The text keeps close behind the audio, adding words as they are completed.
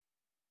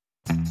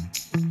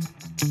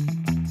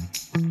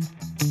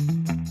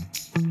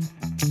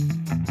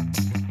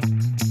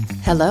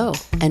Hello,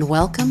 and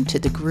welcome to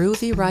the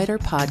Groovy Writer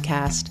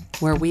Podcast,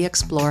 where we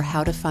explore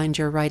how to find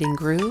your writing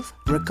groove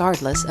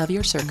regardless of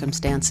your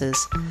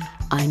circumstances.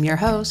 I'm your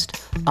host,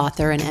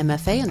 author and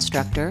MFA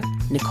instructor,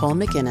 Nicole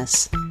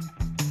McGinnis.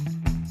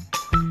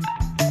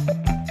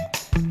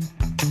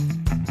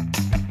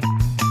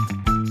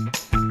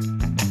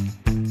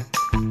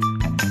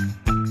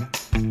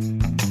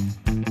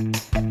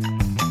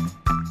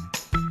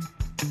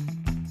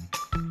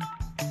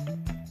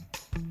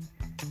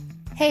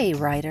 Hey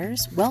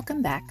writers,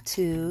 welcome back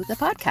to the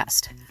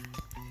podcast.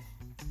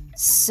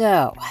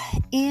 So,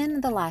 in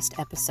the last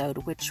episode,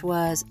 which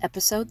was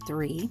episode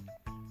 3,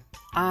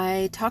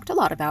 I talked a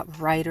lot about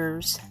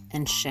writers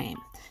and shame.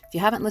 If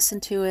you haven't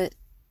listened to it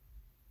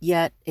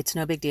yet, it's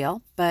no big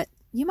deal, but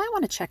you might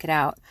want to check it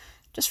out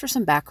just for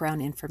some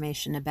background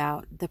information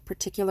about the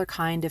particular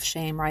kind of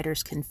shame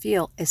writers can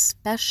feel,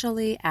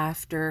 especially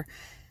after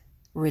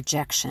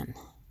rejection.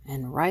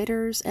 And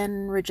writers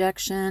and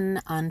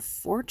rejection,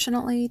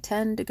 unfortunately,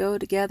 tend to go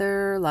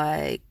together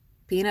like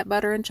peanut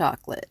butter and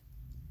chocolate,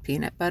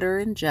 peanut butter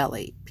and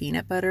jelly,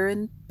 peanut butter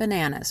and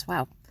bananas.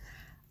 Wow,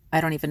 I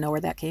don't even know where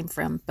that came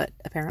from, but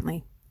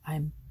apparently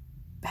I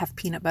have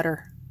peanut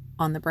butter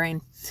on the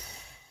brain.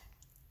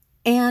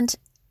 And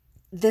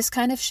this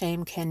kind of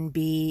shame can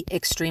be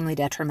extremely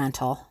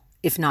detrimental,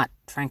 if not,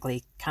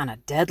 frankly, kind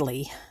of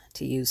deadly,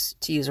 to use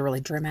a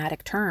really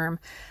dramatic term,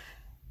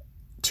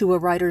 to a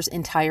writer's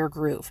entire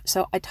groove.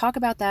 So I talk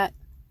about that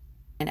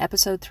in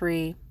episode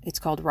 3. It's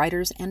called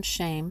Writers and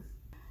Shame.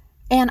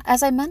 And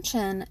as I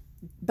mentioned,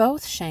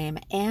 both shame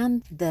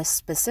and the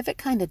specific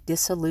kind of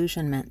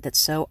disillusionment that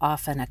so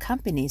often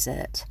accompanies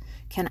it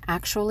can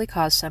actually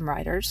cause some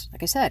writers,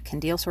 like I said, can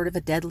deal sort of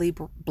a deadly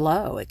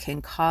blow. It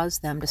can cause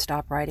them to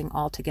stop writing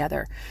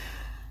altogether.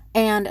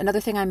 And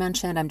another thing I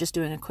mentioned, I'm just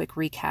doing a quick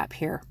recap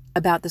here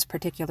about this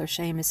particular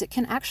shame, is it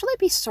can actually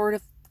be sort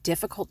of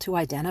difficult to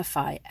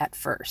identify at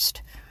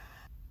first.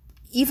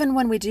 Even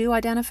when we do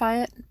identify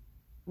it,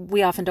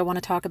 we often don't want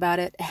to talk about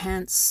it.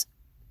 Hence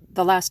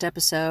the last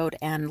episode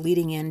and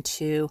leading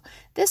into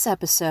this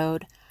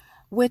episode,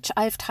 which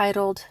I've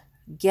titled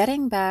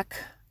Getting Back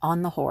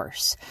on the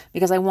Horse,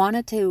 because I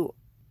wanted to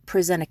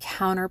present a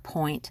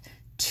counterpoint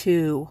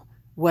to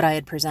what I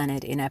had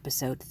presented in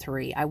episode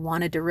 3. I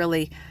wanted to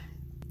really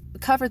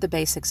cover the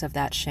basics of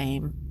that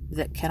shame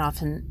that can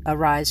often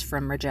arise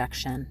from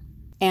rejection,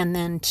 and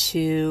then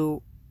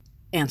to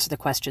answer the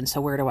question,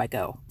 so where do I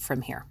go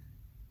from here?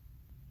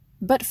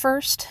 But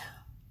first,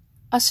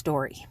 a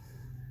story.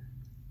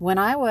 When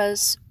I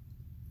was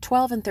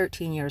 12 and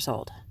 13 years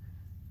old,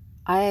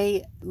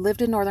 I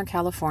lived in Northern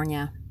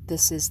California.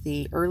 This is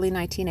the early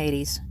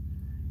 1980s.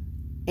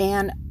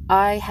 And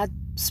I had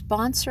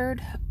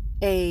sponsored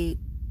a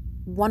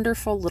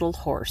wonderful little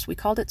horse. We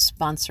called it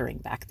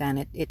sponsoring back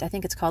then. I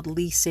think it's called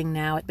leasing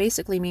now. It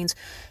basically means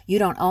you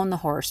don't own the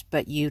horse,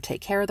 but you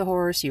take care of the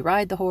horse, you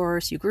ride the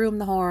horse, you groom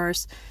the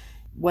horse,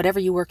 whatever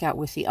you work out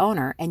with the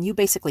owner, and you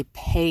basically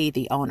pay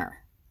the owner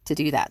to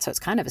do that. So it's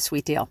kind of a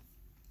sweet deal.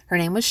 Her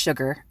name was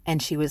Sugar,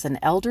 and she was an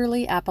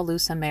elderly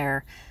Appaloosa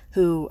mare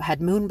who had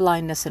moon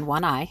blindness in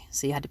one eye,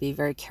 so you had to be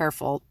very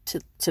careful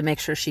to make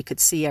sure she could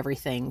see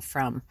everything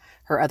from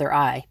her other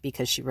eye,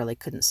 because she really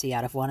couldn't see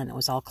out of one, and it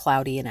was all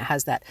cloudy, and it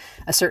has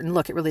a certain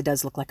look. It really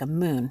does look like a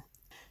moon.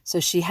 So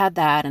she had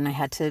that, and I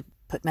had to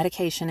put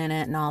medication in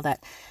it and all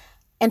that.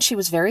 And she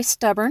was very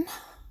stubborn.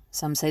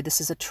 Some say this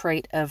is a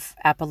trait of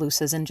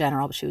Appaloosas in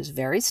general, but she was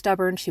very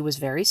stubborn. She was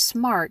very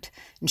smart,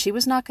 and she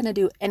was not going to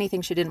do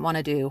anything she didn't want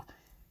to do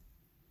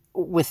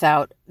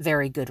without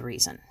very good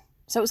reason.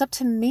 So it was up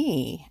to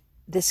me,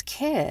 this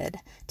kid,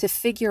 to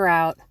figure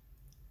out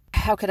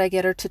how could I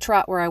get her to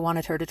trot where I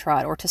wanted her to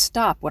trot, or to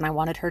stop when I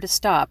wanted her to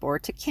stop, or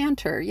to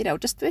canter,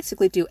 just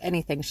basically do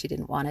anything she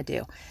didn't want to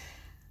do.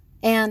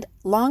 And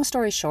long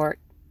story short,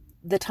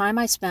 the time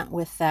I spent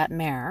with that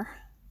mare,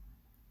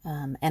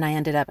 and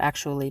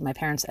my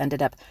parents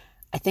ended up,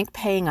 I think,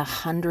 paying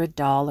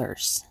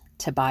 $100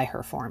 to buy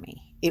her for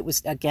me. It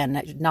was,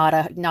 again, not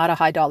a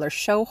high dollar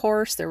show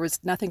horse. There was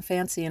nothing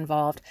fancy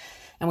involved.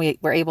 And we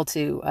were able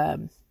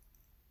to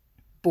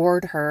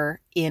board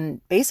her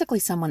in basically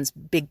someone's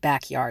big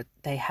backyard.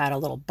 They had a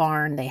little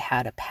barn, they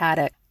had a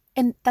paddock,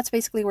 and that's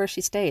basically where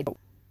she stayed.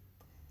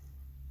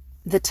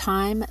 The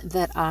time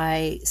that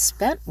I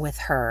spent with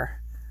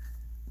her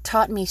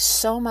taught me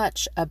so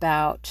much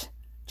about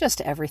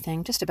just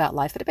everything, just about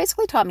life, but it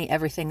basically taught me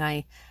everything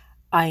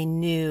I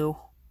knew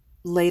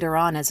later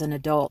on as an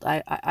adult.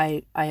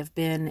 I have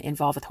been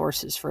involved with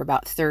horses for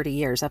about 30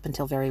 years, up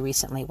until very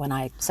recently when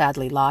I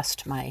sadly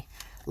lost my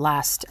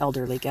last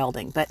elderly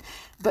gelding. But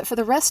for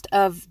the rest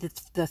of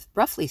the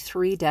roughly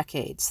 3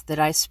 decades that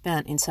I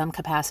spent in some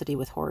capacity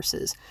with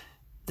horses,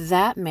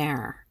 that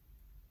mare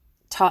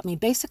taught me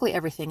basically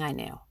everything I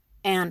knew.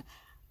 And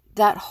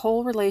that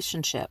whole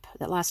relationship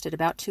that lasted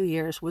about 2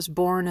 years was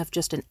born of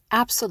just an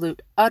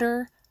absolute,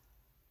 utter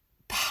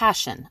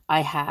passion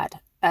I had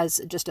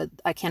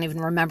I can't even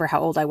remember how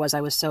old I was.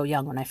 I was so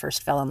young when I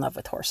first fell in love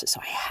with horses.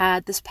 So I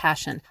had this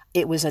passion.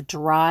 It was a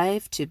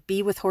drive to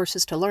be with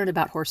horses, to learn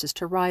about horses,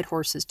 to ride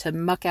horses, to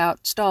muck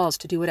out stalls,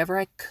 to do whatever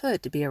I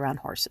could to be around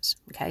horses.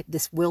 Okay.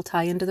 This will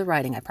tie into the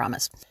riding, I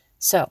promise.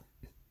 So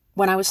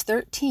when I was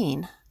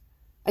 13,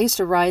 I used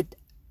to ride.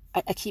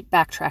 I keep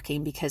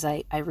backtracking because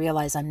I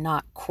realize I'm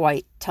not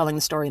quite telling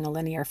the story in a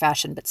linear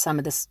fashion, but some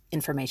of this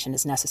information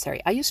is necessary.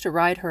 I used to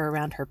ride her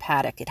around her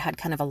paddock. It had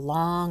kind of a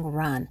long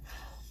run.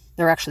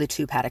 There were actually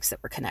two paddocks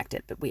that were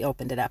connected, but we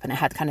opened it up and it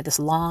had kind of this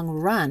long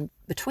run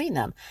between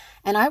them.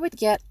 And I would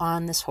get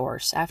on this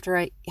horse after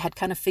I had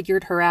kind of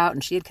figured her out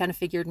and she had kind of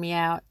figured me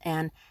out.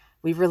 And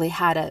we really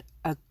had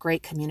a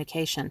great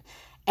communication.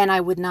 And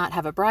I would not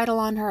have a bridle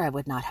on her. I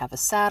would not have a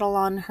saddle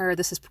on her.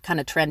 This is kind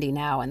of trendy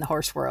now in the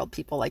horse world.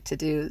 People like to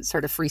do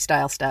sort of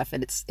freestyle stuff,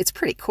 and it's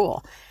pretty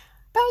cool.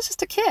 But I was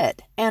just a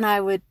kid, and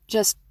I would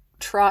just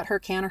trot her,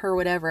 canter her,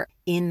 whatever,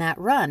 in that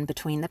run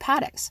between the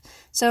paddocks.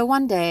 So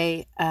one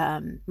day,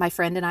 my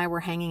friend and I were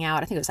hanging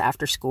out. I think it was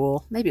after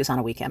school. Maybe it was on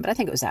a weekend, but I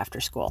think it was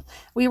after school.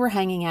 We were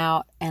hanging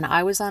out, and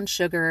I was on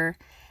sugar,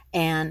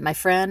 and my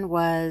friend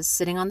was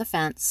sitting on the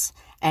fence,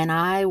 and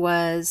I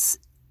was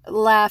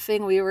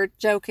laughing. We were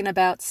joking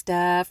about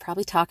stuff,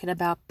 probably talking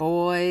about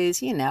boys.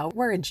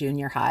 We're in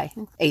junior high,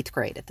 8th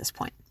grade at this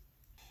point.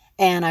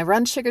 And I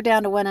run Sugar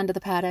down to one end of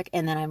the paddock,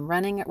 and then I'm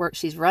running at work.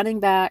 She's running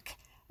back.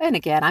 And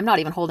again, I'm not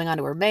even holding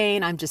onto her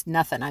mane. I'm just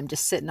nothing. I'm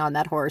just sitting on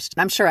that horse.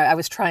 I'm sure I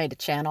was trying to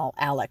channel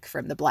Alec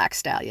from the Black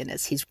Stallion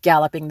as he's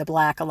galloping the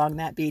black along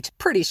that beach.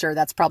 Pretty sure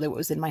that's probably what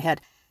was in my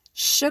head.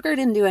 Sugar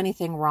didn't do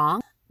anything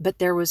wrong, but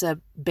there was a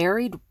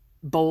buried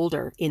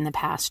boulder in the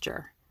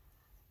pasture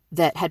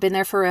that had been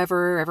there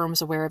forever. Everyone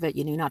was aware of it.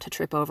 You knew not to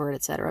trip over it,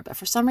 etc. But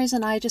for some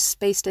reason, I just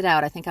spaced it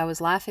out. I think I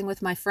was laughing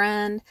with my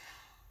friend,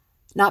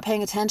 not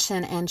paying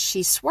attention, and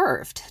she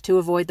swerved to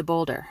avoid the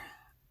boulder.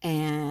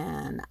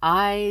 And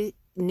I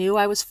knew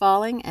I was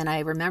falling, and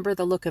I remember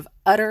the look of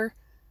utter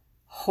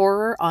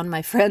horror on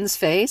my friend's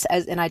face,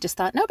 and I just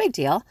thought, no big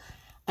deal.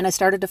 And I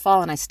started to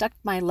fall, and I stuck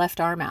my left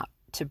arm out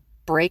to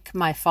break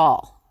my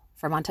fall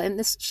from on top.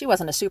 And she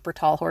wasn't a super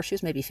tall horse. She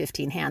was maybe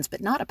 15 hands,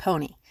 but not a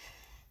pony.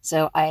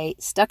 So I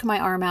stuck my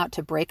arm out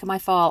to break my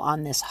fall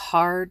on this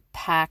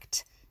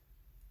hard-packed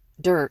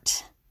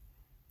dirt,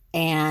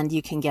 and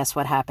you can guess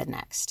what happened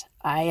next.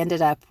 I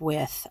ended up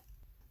with,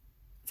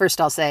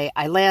 first I'll say,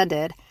 I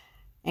landed,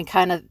 and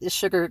kind of the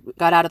Sugar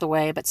got out of the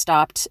way, but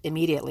stopped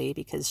immediately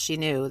because she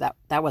knew that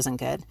wasn't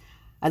good.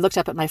 I looked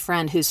up at my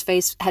friend, whose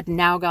face had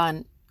now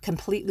gone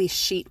completely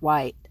sheet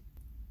white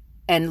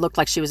and looked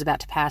like she was about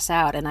to pass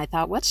out, and I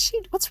thought, what's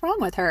wrong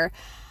with her?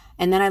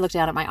 And then I looked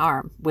down at my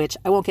arm, which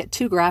I won't get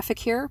too graphic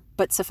here,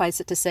 but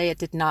suffice it to say it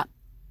did not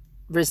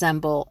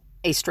resemble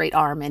a straight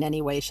arm in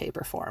any way, shape,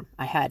 or form.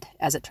 I had,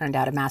 as it turned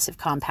out, a massive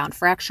compound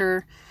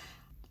fracture.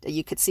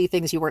 You could see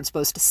things you weren't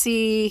supposed to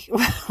see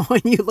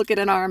when you look at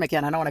an arm.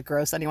 Again, I don't want to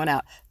gross anyone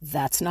out.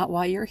 That's not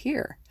why you're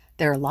here.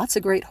 There are lots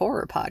of great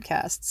horror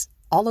podcasts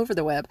all over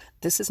the web.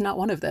 This is not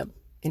one of them,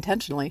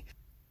 intentionally.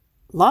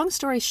 Long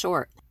story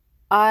short,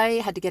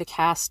 I had to get a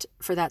cast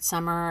for that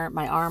summer.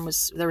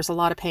 There was a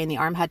lot of pain. The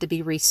arm had to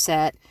be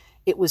reset.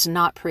 It was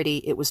not pretty.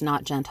 It was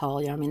not gentle.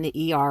 I'm in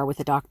the ER with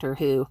a doctor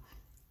who,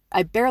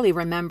 I barely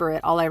remember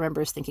it. All I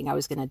remember is thinking I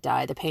was going to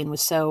die. The pain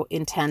was so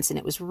intense, and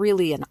it was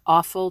really an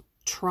awful,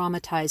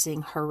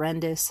 traumatizing,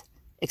 horrendous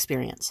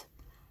experience.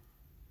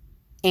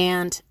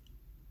 And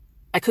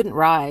I couldn't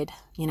ride.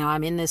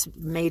 I'm in this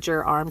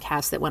major arm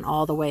cast that went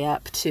all the way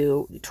up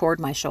toward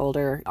my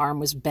shoulder. Arm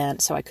was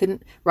bent, so I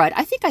couldn't ride.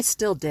 I think I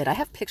still did. I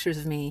have pictures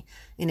of me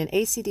in an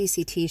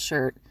AC/DC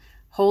t-shirt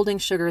holding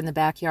Sugar in the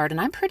backyard, and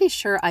I'm pretty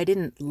sure I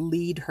didn't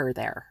lead her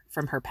there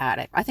from her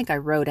paddock. I think I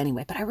rode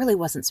anyway, but I really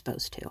wasn't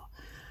supposed to.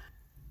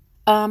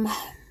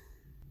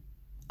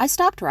 I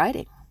stopped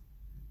riding,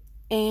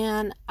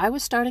 and I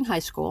was starting high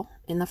school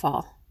in the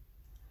fall.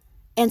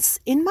 And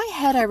in my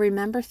head, I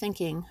remember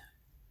thinking,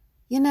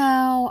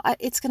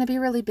 it's going to be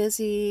really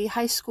busy.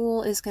 High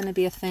school is going to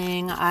be a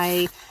thing.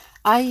 I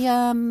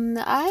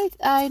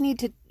need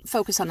to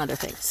focus on other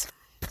things.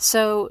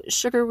 So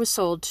Sugar was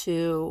sold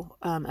to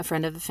a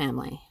friend of the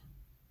family,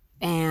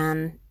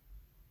 and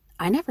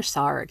I never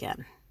saw her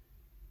again.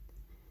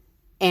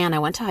 And I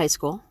went to high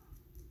school,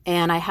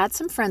 and I had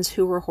some friends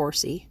who were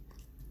horsey.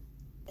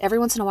 Every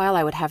once in a while,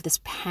 I would have this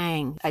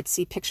pang. I'd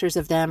see pictures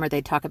of them, or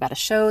they'd talk about a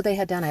show they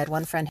had done. I had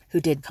one friend who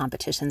did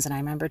competitions, and I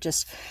remember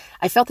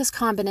I felt this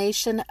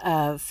combination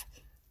of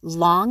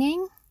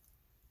longing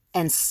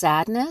and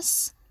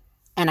sadness,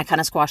 and I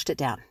kind of squashed it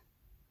down.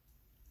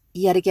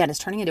 Yet again, it's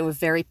turning into a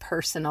very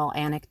personal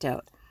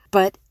anecdote.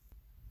 But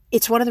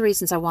it's one of the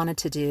reasons I wanted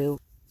to do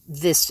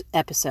this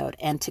episode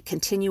and to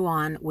continue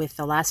on with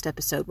the last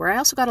episode, where I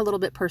also got a little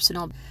bit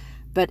personal.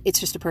 But it's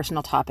just a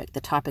personal topic,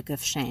 the topic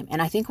of shame.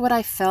 And I think what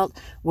I felt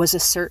was a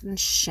certain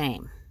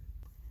shame.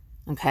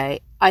 Okay?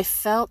 I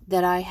felt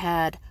that I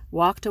had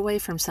walked away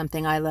from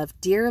something I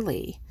loved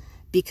dearly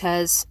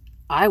because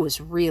I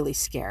was really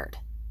scared.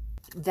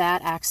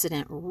 That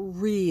accident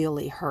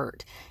really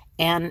hurt.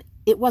 And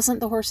it wasn't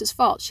the horse's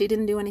fault. She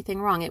didn't do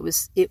anything wrong. It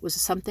was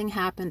something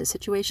happened, a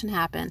situation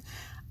happened.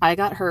 I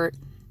got hurt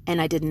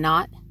and I did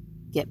not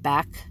get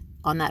back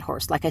on that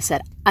horse. Like I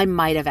said, I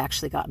might have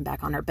actually gotten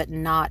back on her, but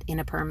not in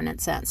a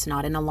permanent sense,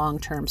 not in a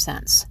long-term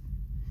sense.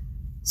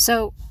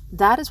 So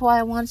that is why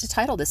I wanted to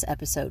title this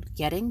episode,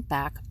 Getting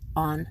Back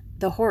on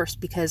the Horse,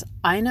 because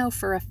I know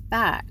for a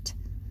fact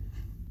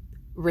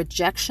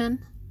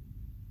rejection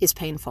is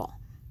painful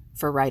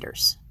for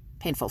writers.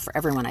 Painful for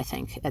everyone, I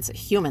think. It's a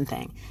human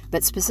thing.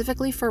 But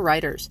specifically for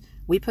writers,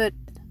 we put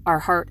our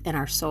heart and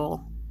our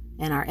soul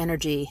and our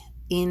energy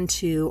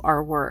into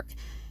our work.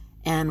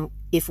 And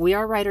if we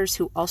are writers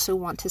who also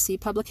want to see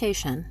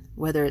publication,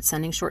 whether it's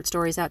sending short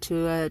stories out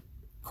to a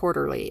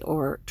quarterly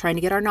or trying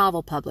to get our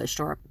novel published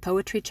or a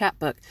poetry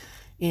chapbook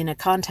in a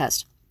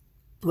contest,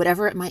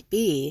 whatever it might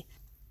be,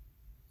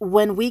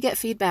 when we get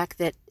feedback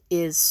that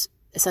is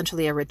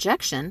essentially a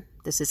rejection,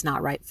 this is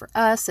not right for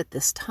us at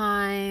this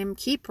time,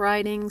 keep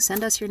writing,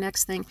 send us your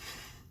next thing.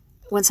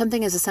 When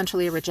something is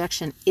essentially a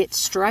rejection, it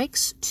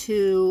strikes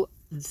to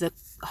the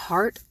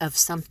heart of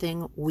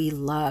something we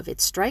love.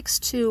 It strikes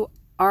to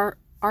our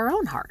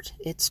own heart.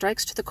 It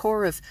strikes to the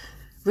core of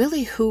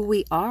really who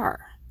we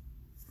are.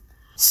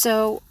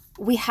 So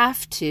we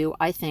have to,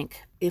 I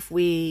think, if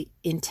we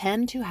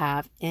intend to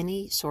have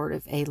any sort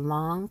of a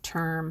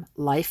long-term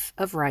life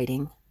of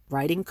writing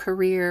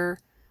career,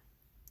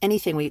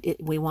 anything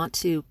we want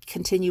to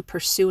continue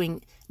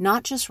pursuing,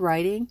 not just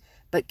writing,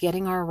 but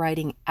getting our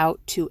writing out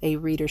to a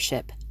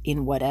readership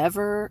in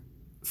whatever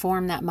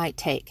form that might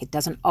take. It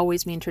doesn't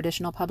always mean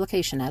traditional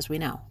publication, as we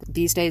know.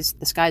 These days,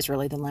 the sky's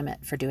really the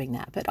limit for doing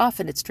that, but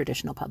often it's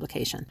traditional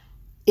publication.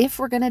 If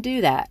we're going to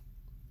do that,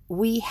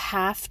 we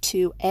have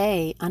to,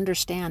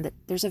 understand that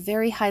there's a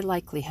very high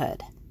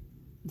likelihood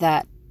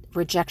that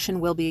rejection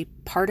will be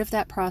part of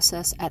that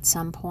process at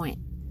some point,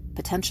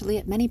 potentially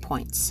at many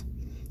points.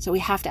 So we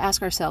have to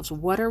ask ourselves,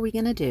 what are we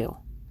going to do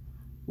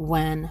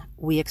when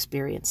we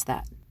experience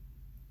that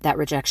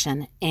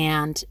rejection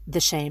and the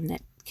shame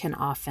that can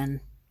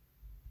often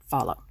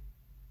follow?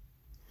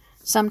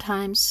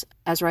 Sometimes,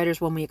 as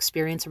writers, when we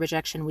experience a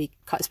rejection,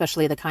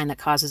 especially the kind that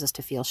causes us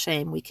to feel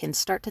shame, we can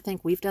start to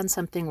think we've done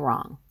something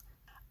wrong.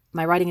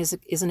 My writing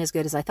isn't as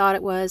good as I thought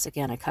it was.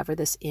 Again, I cover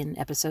this in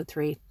episode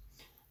 3.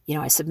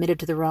 I submitted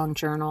to the wrong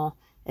journal,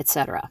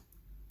 etc.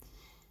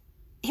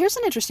 Here's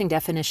an interesting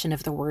definition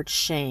of the word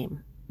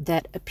shame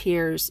that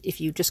appears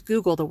if you just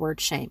Google the word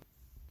shame.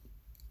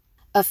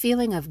 A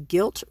feeling of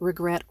guilt,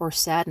 regret, or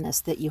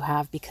sadness that you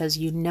have because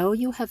you know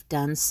you have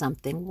done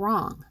something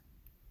wrong.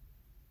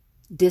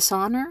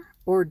 Dishonor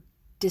or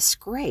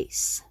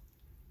disgrace.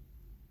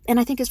 And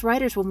I think as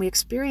writers, when we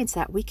experience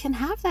that, we can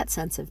have that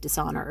sense of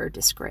dishonor or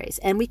disgrace.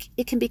 And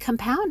it can be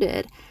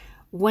compounded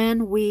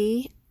when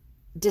we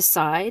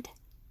decide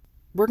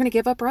we're going to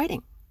give up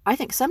writing. I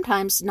think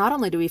sometimes not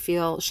only do we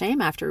feel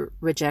shame after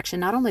rejection,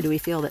 not only do we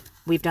feel that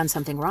we've done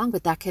something wrong,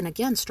 but that can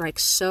again strike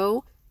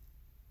so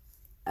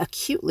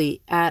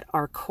acutely at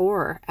our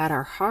core, at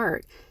our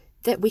heart,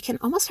 that we can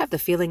almost have the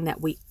feeling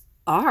that we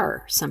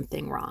are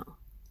something wrong.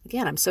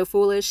 Again, I'm so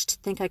foolish to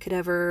think I could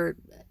ever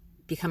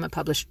become a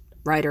published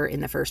writer in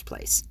the first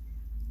place.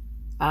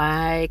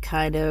 I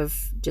kind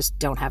of just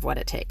don't have what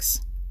it takes.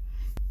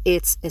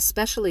 It's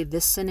especially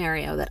this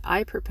scenario that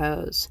I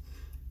propose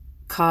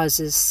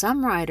causes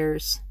some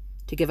writers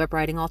to give up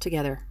writing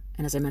altogether.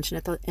 And as I mentioned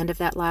at the end of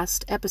that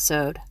last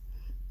episode,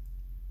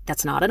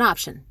 that's not an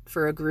option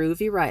for a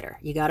groovy writer.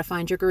 You got to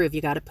find your groove.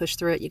 You got to push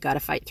through it. You got to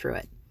fight through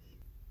it.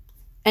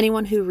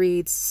 Anyone who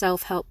reads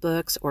self-help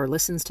books or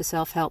listens to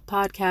self-help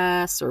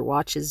podcasts or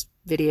watches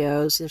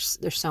videos,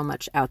 there's so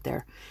much out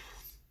there,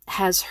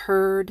 has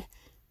heard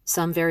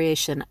some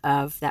variation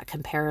of that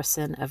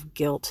comparison of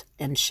guilt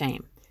and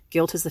shame.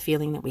 Guilt is the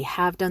feeling that we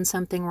have done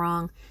something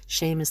wrong.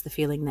 Shame is the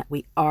feeling that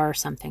we are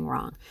something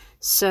wrong.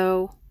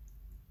 So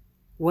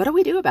what do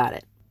we do about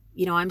it?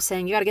 I'm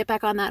saying you got to get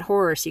back on that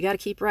horse. You got to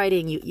keep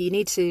writing. You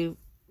need to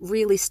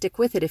really stick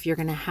with it if you're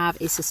going to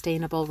have a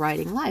sustainable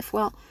writing life.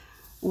 Well,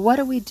 what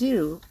do we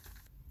do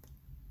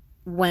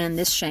when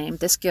this shame,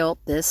 this guilt,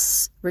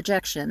 this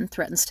rejection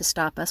threatens to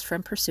stop us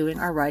from pursuing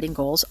our writing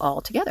goals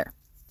altogether?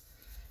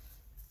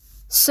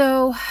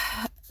 So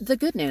the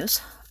good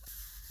news,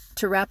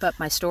 to wrap up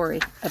my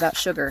story about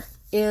sugar,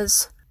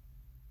 is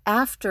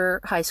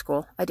after high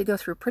school, I did go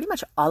through pretty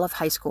much all of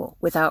high school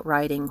without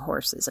riding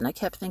horses. And I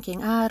kept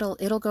thinking,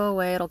 it'll go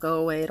away,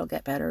 it'll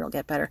get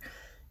better.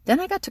 Then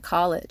I got to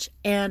college,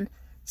 and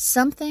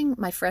something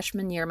my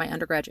freshman year, my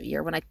undergraduate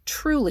year, when I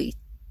truly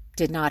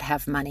did not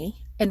have money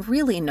and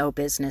really no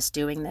business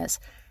doing this,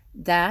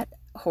 that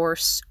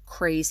horse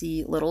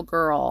crazy little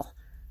girl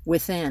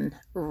within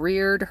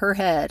reared her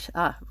head.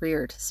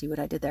 See what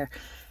I did there.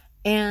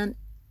 And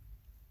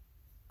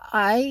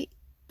I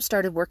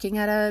started working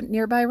at a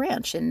nearby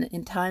ranch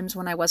in times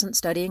when I wasn't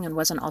studying and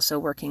wasn't also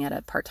working at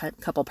a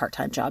couple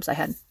part-time jobs I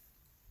had.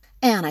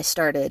 And I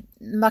started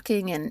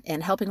mucking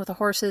and helping with the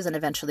horses and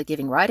eventually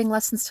giving riding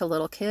lessons to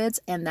little kids.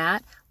 And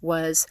that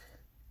was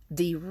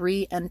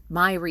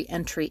my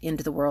re-entry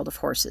into the world of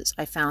horses.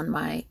 I found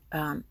my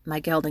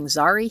gelding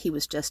Zari. He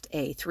was just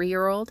a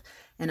 3-year-old,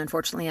 and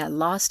unfortunately I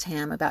lost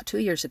him about 2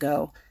 years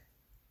ago,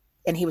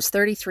 and he was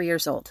 33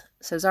 years old.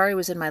 So Zari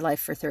was in my life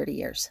for 30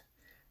 years.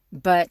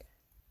 But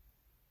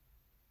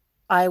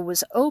I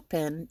was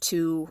open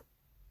to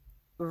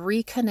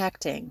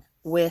reconnecting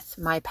with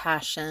my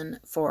passion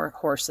for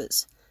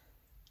horses,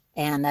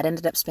 and that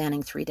ended up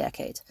spanning 3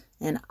 decades.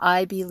 And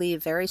I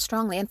believe very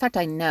strongly, in fact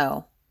I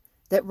know,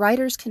 that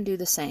writers can do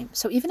the same.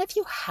 So even if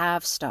you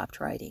have stopped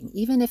writing,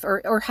 even if,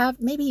 or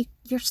have, maybe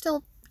you're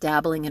still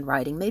dabbling in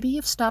writing, maybe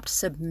you've stopped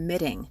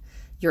submitting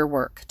your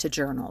work to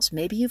journals,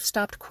 maybe you've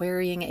stopped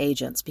querying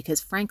agents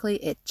because frankly,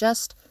 it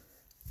just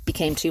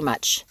became too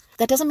much.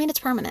 That doesn't mean it's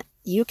permanent.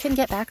 You can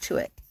get back to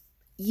it.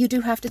 You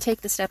do have to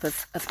take the step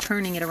of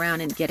turning it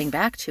around and getting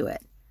back to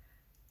it.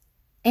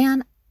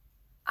 And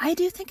I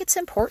do think it's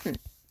important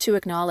to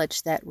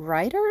acknowledge that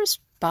writers,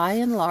 by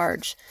and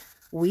large,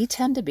 we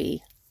tend to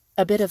be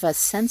a bit of a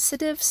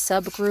sensitive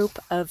subgroup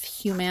of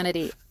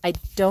humanity. I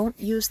don't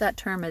use that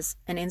term as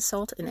an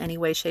insult in any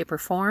way, shape, or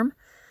form.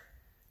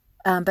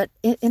 But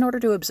in order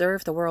to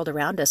observe the world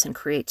around us and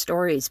create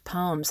stories,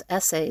 poems,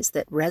 essays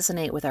that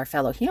resonate with our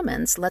fellow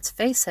humans, let's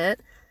face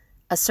it,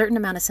 a certain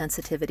amount of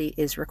sensitivity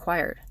is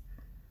required.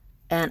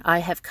 And I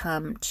have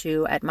come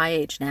to, at my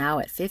age now,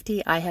 at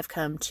 50, I have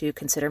come to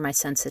consider my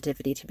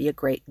sensitivity to be a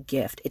great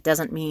gift. It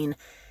doesn't mean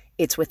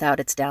it's without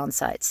its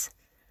downsides.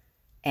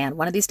 And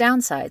one of these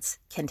downsides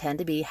can tend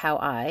to be how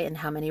I and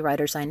how many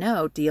writers I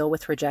know deal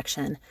with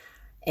rejection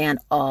and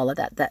all of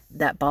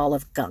that ball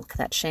of gunk,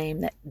 that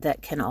shame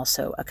that can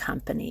also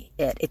accompany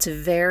it. It's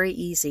very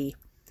easy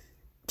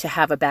to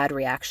have a bad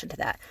reaction to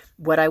that.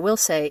 What I will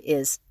say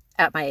is,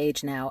 at my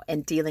age now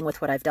and dealing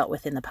with what I've dealt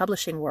with in the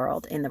publishing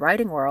world, in the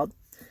writing world,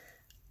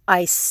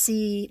 I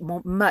see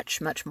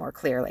much, much more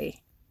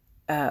clearly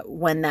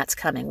when that's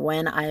coming,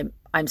 when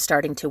I'm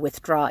starting to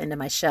withdraw into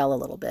my shell a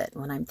little bit,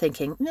 when I'm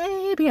thinking,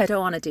 maybe I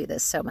don't want to do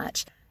this so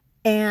much.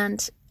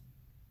 And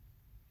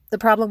the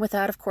problem with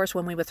that, of course,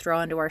 when we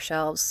withdraw into our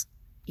shells,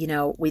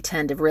 we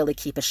tend to really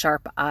keep a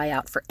sharp eye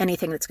out for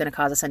anything that's going to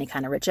cause us any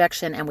kind of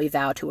rejection, and we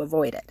vow to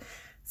avoid it.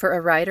 For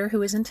a writer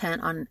who is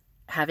intent on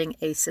having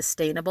a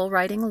sustainable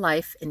writing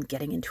life and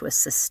getting into a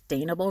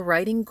sustainable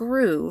writing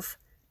groove,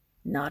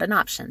 not an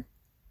option,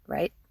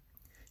 right?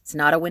 It's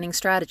not a winning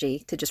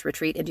strategy to just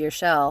retreat into your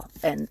shell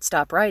and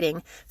stop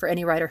writing for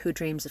any writer who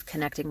dreams of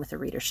connecting with a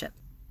readership.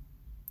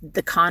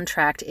 The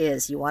contract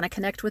is, you want to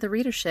connect with a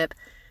readership,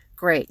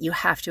 great. You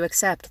have to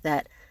accept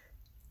that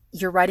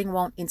your writing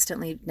won't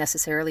instantly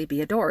necessarily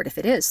be adored. If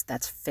it is,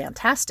 that's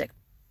fantastic.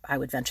 I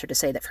would venture to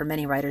say that for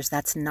many writers,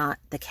 that's not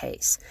the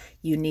case.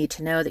 You need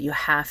to know that you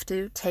have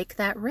to take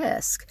that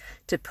risk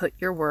to put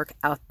your work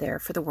out there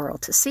for the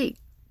world to see.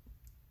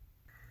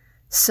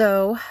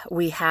 So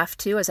we have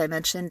to, as I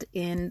mentioned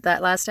in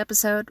that last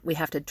episode, we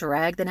have to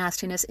drag the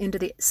nastiness into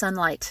the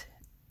sunlight.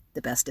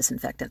 The best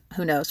disinfectant,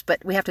 who knows,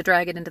 but we have to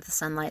drag it into the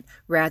sunlight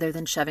rather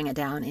than shoving it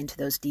down into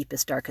those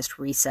deepest, darkest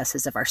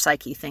recesses of our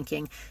psyche,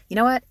 thinking, you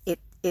know what,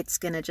 it's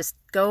going to just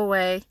go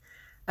away.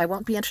 I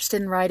won't be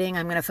interested in writing.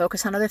 I'm going to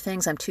focus on other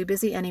things. I'm too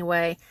busy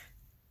anyway.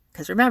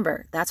 Because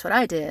remember, that's what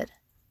I did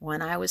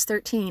when I was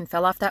 13,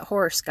 fell off that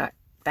horse, got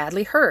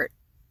badly hurt,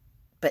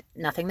 but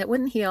nothing that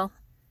wouldn't heal.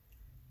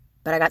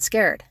 But I got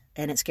scared,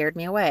 and it scared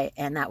me away.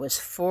 And that was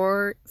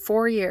 4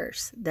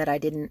 years that I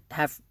didn't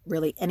have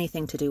really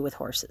anything to do with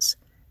horses.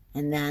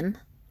 And then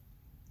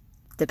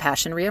the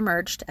passion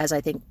reemerged, as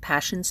I think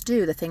passions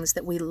do, the things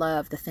that we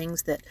love, the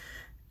things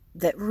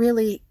that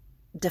really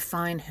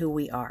define who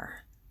we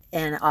are.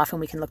 And often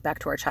we can look back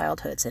to our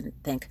childhoods and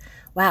think,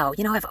 wow,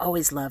 I've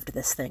always loved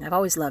this thing. I've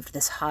always loved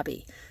this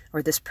hobby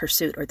or this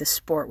pursuit or this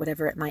sport,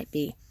 whatever it might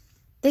be.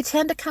 They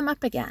tend to come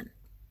up again,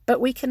 but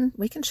we can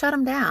shut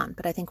them down.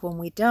 But I think when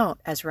we don't,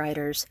 as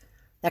writers,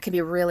 that can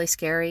be really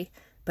scary,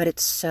 but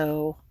it's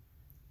so,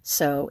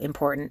 so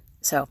important.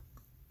 So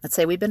let's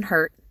say we've been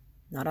hurt,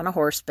 not on a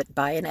horse, but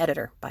by an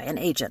editor, by an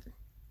agent,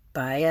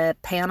 by a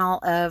panel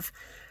of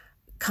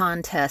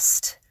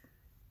contest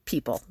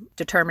people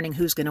determining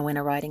who's going to win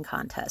a writing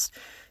contest.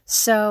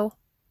 So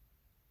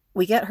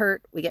we get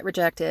hurt, we get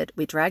rejected,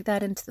 we drag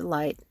that into the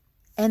light,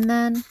 and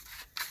then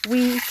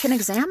we can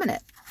examine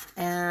it.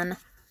 And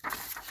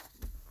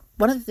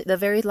one of the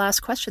very last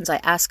questions I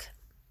ask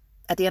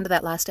at the end of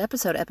that last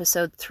episode,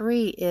 episode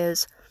 3,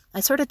 is I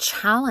sort of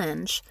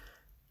challenge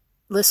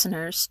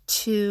listeners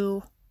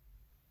to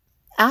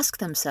ask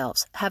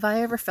themselves, have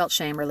I ever felt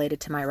shame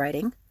related to my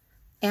writing?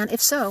 And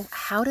if so,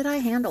 how did I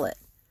handle it?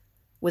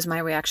 Was my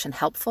reaction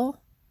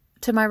helpful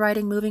to my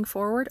writing moving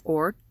forward?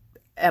 Or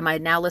am I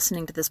now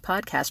listening to this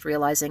podcast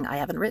realizing I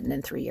haven't written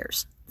in 3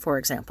 years, for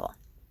example?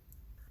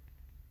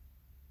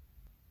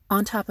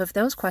 On top of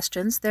those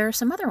questions, there are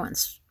some other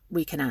ones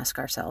we can ask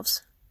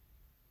ourselves.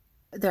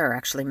 There are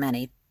actually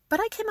many, but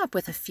I came up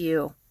with a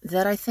few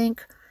that I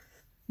think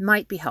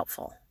might be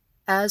helpful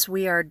as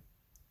we are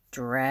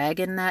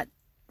dragging that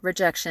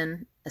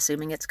rejection,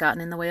 assuming it's gotten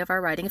in the way of our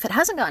writing. If it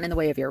hasn't gotten in the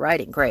way of your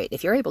writing, great.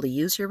 If you're able to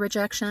use your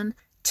rejection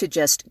to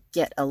just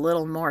get a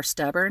little more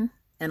stubborn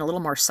and a little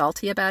more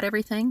salty about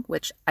everything,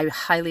 which I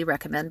highly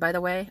recommend, by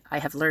the way. I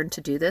have learned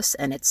to do this,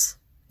 and it's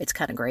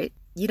kind of great.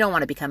 You don't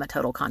want to become a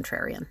total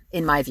contrarian,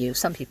 in my view.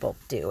 Some people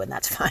do, and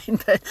that's fine.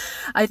 But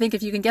I think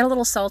if you can get a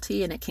little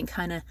salty and it can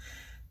kind of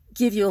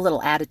give you a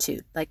little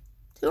attitude, like,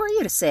 who are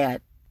you to say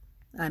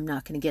I'm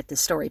not going to get this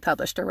story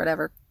published or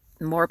whatever?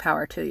 More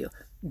power to you.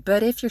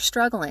 But if you're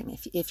struggling,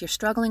 if you're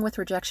struggling with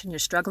rejection, you're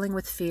struggling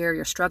with fear,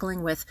 you're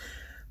struggling with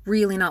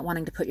really not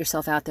wanting to put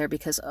yourself out there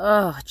because,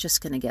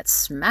 just going to get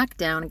smacked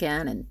down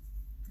again, and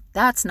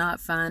that's not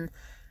fun,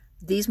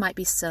 these might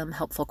be some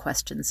helpful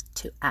questions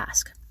to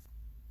ask.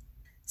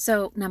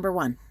 So, number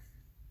 1,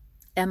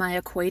 am I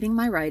equating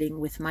my writing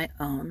with my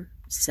own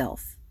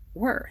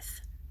self-worth?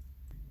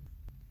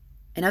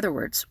 In other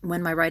words,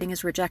 when my writing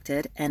is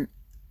rejected and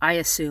I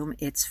assume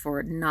it's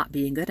for not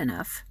being good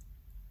enough,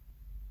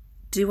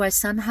 do I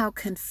somehow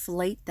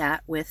conflate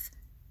that with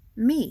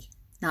me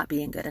not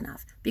being good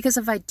enough? Because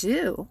if I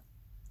do,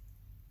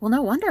 well,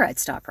 no wonder I'd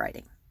stop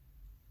writing.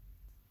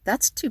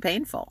 That's too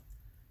painful.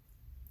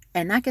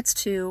 And that gets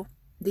to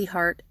the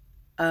heart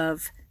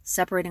of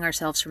separating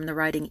ourselves from the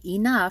writing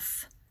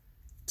enough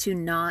to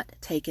not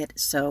take it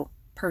so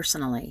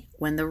personally.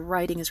 When the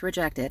writing is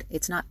rejected,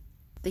 it's not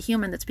the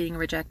human that's being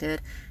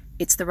rejected,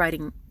 it's the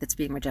writing that's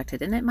being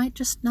rejected. And it might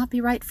just not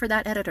be right for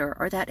that editor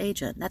or that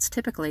agent. That's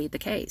typically the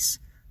case.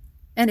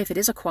 And if it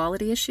is a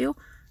quality issue,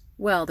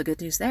 well, the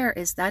good news there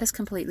is that is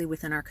completely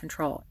within our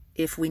control.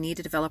 If we need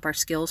to develop our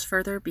skills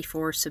further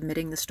before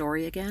submitting the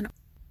story again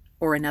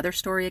or another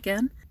story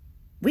again,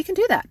 we can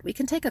do that. We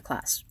can take a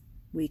class.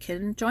 We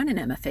can join an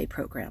MFA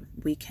program.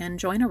 We can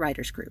join a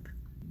writer's group.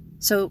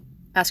 So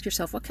ask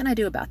yourself, what can I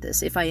do about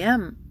this? If I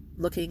am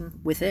looking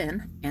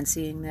within and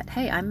seeing that,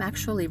 hey,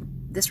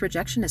 this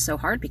rejection is so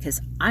hard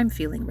because I'm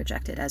feeling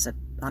rejected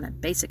on a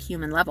basic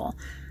human level.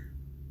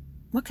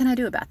 What can I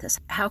do about this?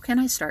 How can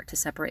I start to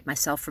separate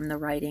myself from the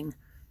writing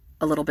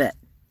a little bit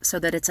so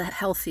that it's a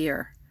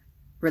healthier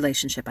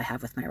relationship I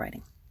have with my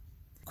writing?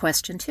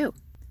 Question 2,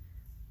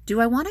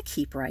 do I want to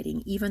keep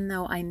writing even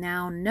though I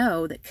now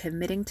know that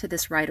committing to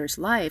this writer's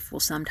life will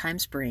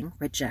sometimes bring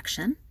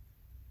rejection,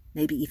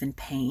 maybe even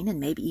pain, and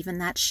maybe even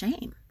that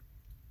shame?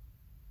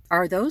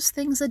 Are those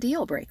things a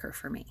deal breaker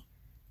for me?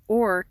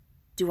 Or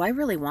do I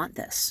really want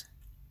this?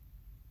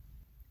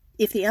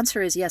 If the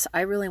answer is yes,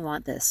 I really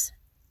want this,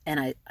 and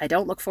I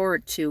don't look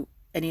forward to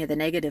any of the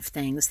negative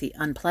things, the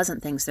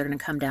unpleasant things that are going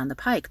to come down the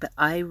pike, but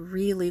I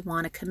really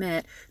want to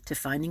commit to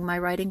finding my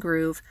writing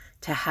groove,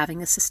 to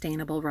having a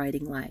sustainable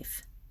writing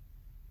life.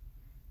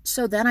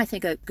 So then I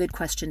think a good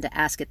question to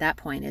ask at that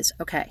point is,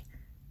 okay,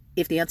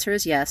 if the answer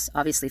is yes,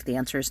 obviously if the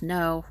answer is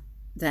no,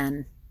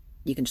 then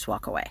you can just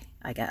walk away,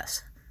 I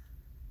guess.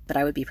 But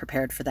I would be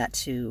prepared for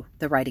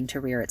the writing to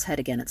rear its head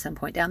again at some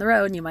point down the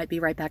road, and you might be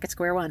right back at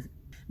square one.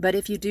 But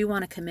if you do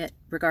want to commit,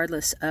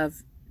 regardless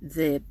of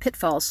the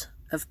pitfalls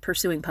of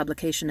pursuing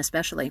publication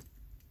especially,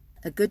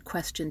 a good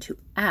question to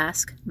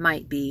ask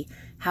might be,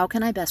 how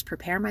can I best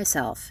prepare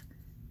myself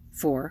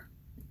for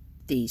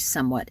the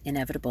somewhat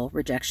inevitable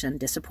rejection,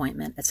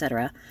 disappointment,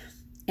 etc.?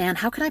 And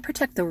how can I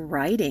protect the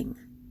writing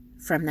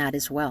from that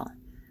as well?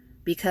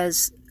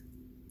 Because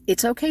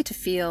it's okay to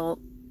feel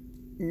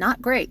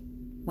not great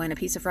when a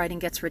piece of writing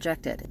gets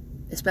rejected,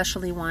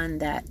 especially one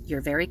that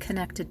you're very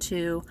connected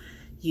to,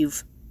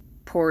 you've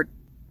poured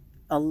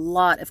a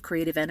lot of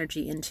creative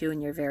energy into,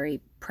 and you're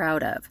very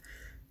proud of.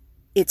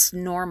 It's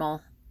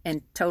normal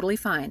and totally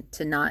fine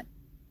to not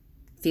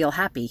feel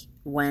happy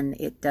when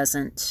it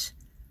doesn't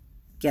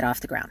get off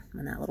the ground,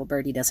 when that little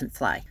birdie doesn't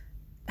fly.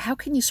 How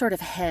can you sort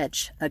of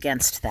hedge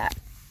against that?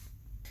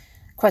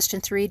 Question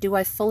 3, do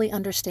I fully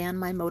understand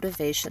my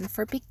motivation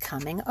for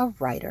becoming a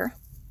writer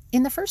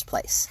in the first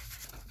place?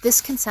 This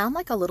can sound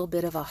like a little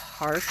bit of a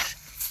harsh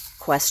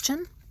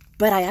question,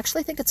 but I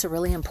actually think it's a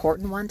really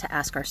important one to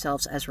ask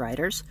ourselves as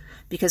writers,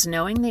 because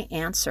knowing the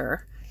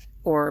answer,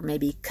 or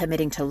maybe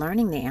committing to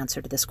learning the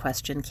answer to this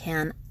question,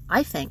 can,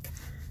 I think,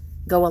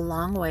 go a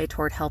long way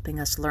toward helping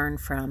us learn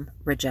from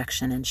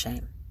rejection and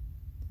shame.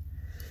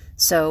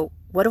 So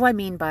what do I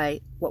mean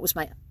by what was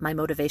my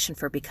motivation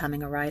for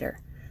becoming a writer?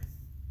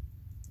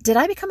 Did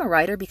I become a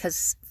writer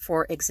because,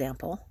 for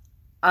example,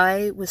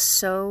 I was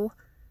so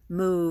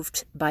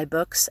moved by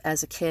books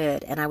as a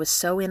kid, and I was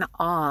so in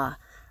awe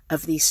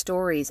of these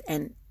stories,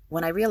 and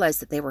when I realized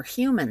that they were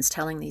humans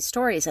telling these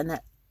stories and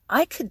that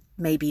I could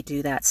maybe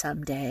do that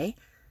someday,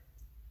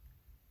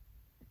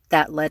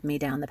 that led me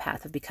down the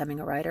path of becoming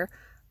a writer?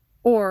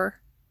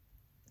 Or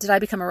did I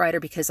become a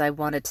writer because I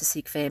wanted to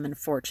seek fame and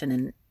fortune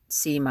and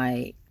see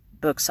my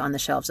books on the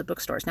shelves of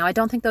bookstores? Now, I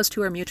don't think those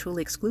two are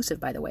mutually exclusive,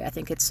 by the way. I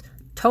think it's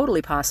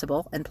totally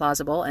possible and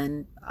plausible,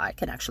 and I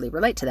can actually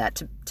relate to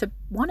that, to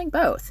wanting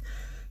both.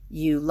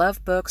 You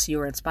love books, you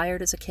were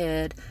inspired as a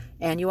kid,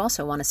 and you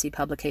also want to see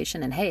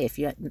publication. And hey, if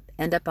you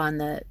end up on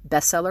the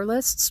bestseller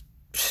lists,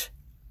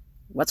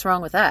 what's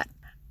wrong with that?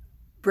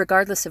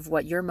 Regardless of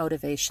what your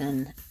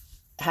motivation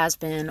has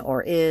been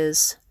or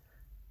is,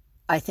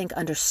 I think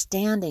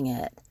understanding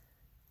it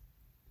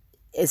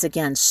is,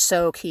 again,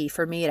 so key.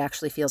 For me, it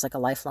actually feels like a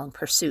lifelong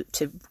pursuit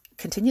to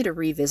continue to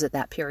revisit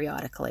that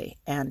periodically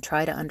and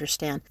try to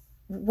understand,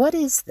 what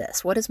is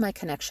this? What is my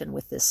connection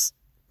with this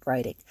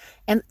writing?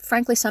 And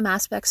frankly, some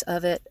aspects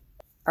of it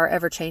are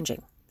ever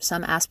changing.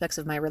 Some aspects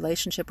of my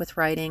relationship with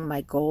writing,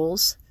 my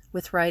goals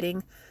with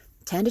writing,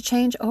 tend to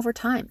change over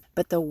time.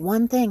 But the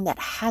one thing that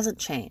hasn't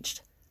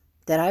changed,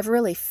 that I've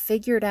really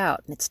figured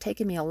out, and it's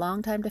taken me a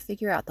long time to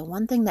figure out, the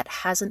one thing that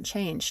hasn't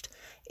changed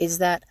is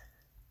that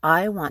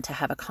I want to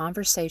have a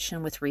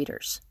conversation with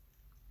readers.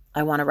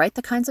 I want to write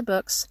the kinds of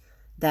books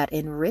that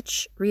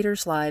enrich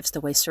readers' lives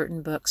the way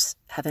certain books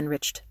have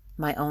enriched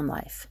my own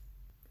life.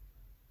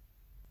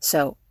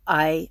 So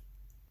I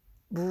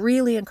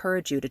really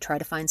encourage you to try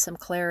to find some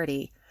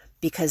clarity,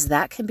 because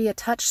that can be a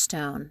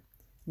touchstone.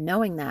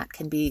 Knowing that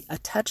can be a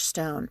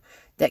touchstone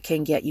that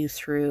can get you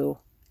through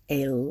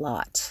a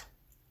lot.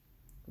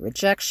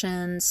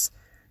 Rejections,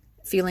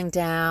 feeling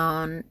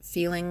down,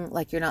 feeling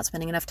like you're not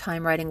spending enough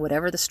time writing,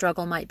 whatever the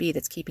struggle might be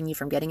that's keeping you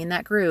from getting in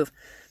that groove.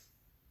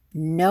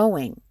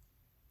 Knowing,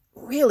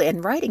 really,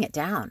 and writing it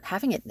down,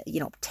 having it,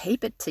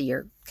 tape it to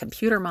your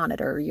computer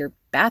monitor, your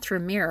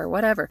bathroom mirror,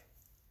 whatever.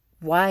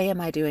 Why am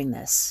I doing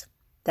this?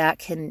 That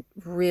can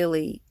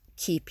really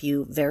keep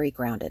you very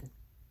grounded.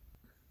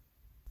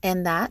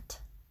 And that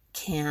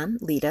can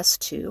lead us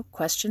to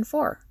question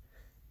 4.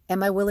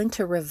 Am I willing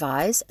to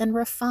revise and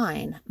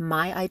refine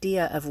my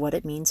idea of what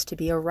it means to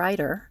be a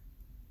writer,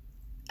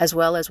 as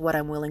well as what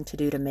I'm willing to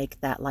do to make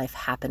that life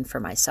happen for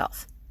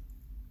myself?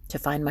 To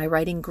find my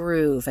writing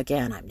groove.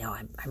 Again,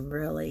 I'm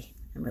really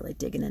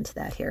digging into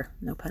that here.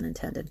 No pun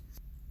intended.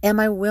 Am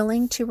I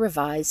willing to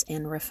revise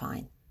and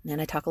refine?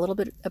 And I talk a little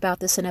bit about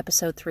this in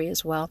episode 3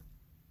 as well.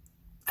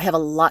 I have a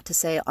lot to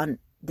say on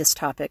this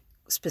topic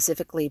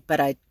specifically, but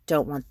I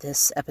don't want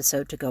this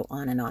episode to go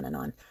on and on and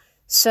on.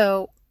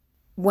 So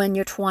when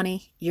you're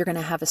 20, you're going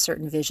to have a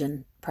certain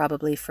vision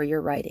probably for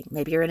your writing.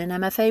 Maybe you're in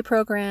an MFA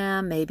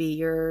program, maybe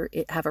you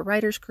have a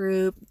writer's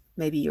group,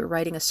 maybe you're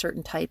writing a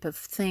certain type of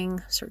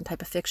thing, certain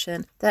type of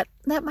fiction. That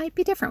might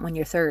be different when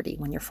you're 30,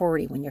 when you're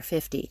 40, when you're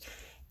 50.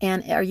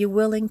 And are you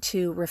willing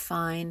to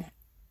refine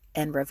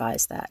and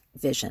revise that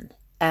vision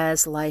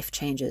as life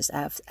changes,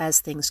 as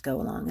things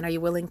go along? And are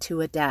you willing to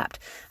adapt?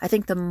 I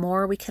think the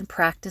more we can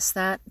practice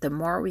that, the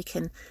more we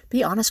can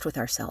be honest with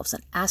ourselves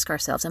and ask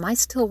ourselves, am I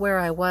still where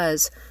I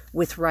was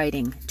with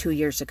writing 2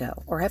 years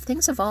ago? Or have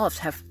things evolved?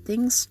 Have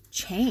things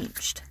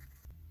changed?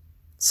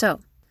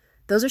 So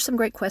those are some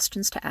great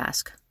questions to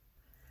ask.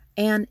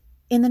 And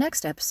in the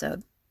next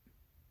episode,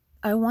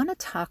 I want to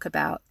talk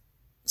about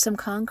some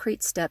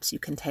concrete steps you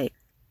can take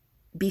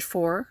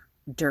before,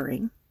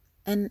 during,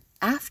 and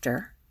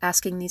after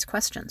asking these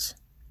questions.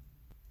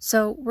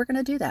 So we're going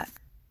to do that.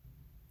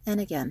 And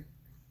again,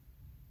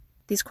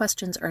 these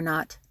questions are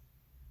not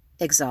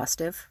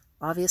exhaustive.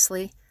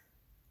 Obviously,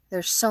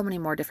 there's so many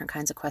more different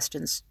kinds of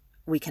questions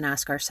we can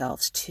ask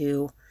ourselves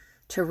to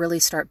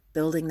really start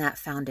building that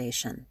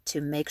foundation,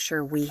 to make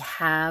sure we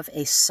have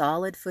a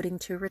solid footing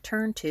to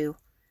return to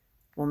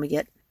when we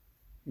get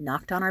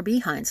knocked on our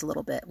behinds a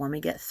little bit, when we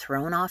get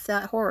thrown off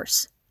that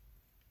horse.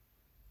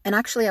 And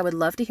actually, I would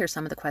love to hear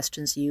some of the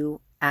questions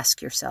you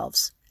ask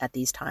yourselves at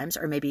these times,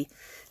 or maybe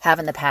have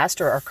in the past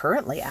or are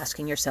currently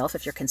asking yourself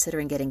if you're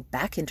considering getting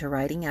back into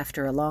writing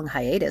after a long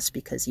hiatus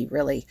because you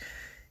really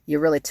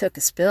took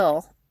a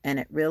spill and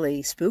it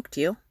really spooked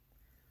you.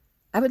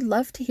 I would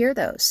love to hear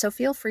those. So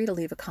feel free to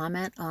leave a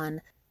comment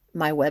on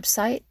my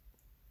website.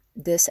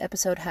 This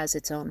episode has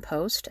its own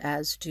post,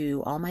 as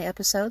do all my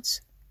episodes.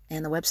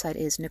 And the website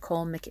is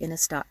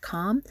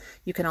NicoleMcInnes.com.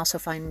 You can also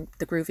find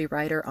The Groovy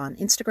Writer on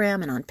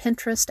Instagram and on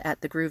Pinterest at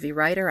The Groovy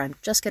Writer. I'm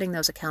just getting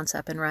those accounts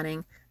up and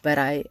running, but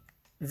I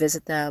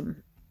visit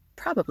them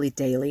probably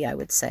daily, I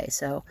would say.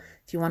 So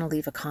if you want to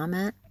leave a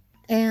comment,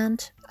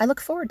 and I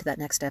look forward to that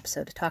next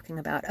episode talking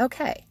about,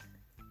 okay,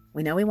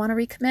 we know we want to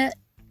recommit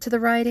to the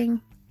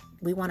writing.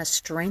 We want to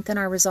strengthen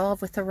our resolve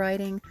with the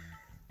writing.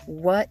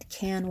 What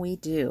can we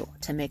do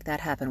to make that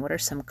happen? What are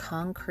some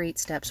concrete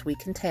steps we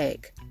can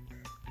take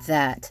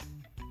that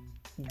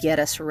get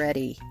us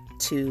ready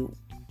to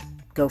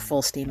go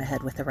full steam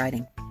ahead with the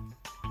writing?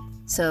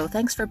 So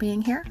thanks for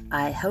being here.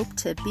 I hope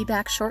to be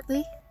back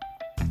shortly.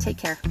 Take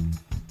care.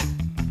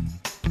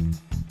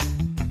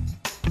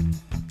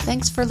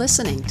 Thanks for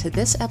listening to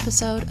this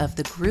episode of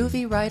the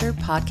Groovy Writer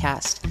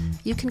Podcast.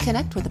 You can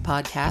connect with the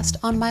podcast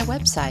on my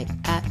website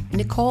at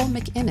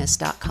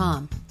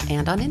NicoleMcInnes.com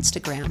and on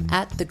Instagram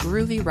at The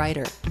Groovy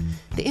Writer.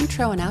 The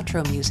intro and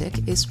outro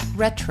music is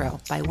Retro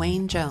by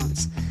Wayne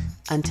Jones.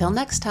 Until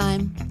next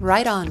time,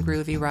 write on,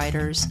 Groovy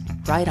Writers,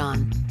 write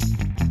on.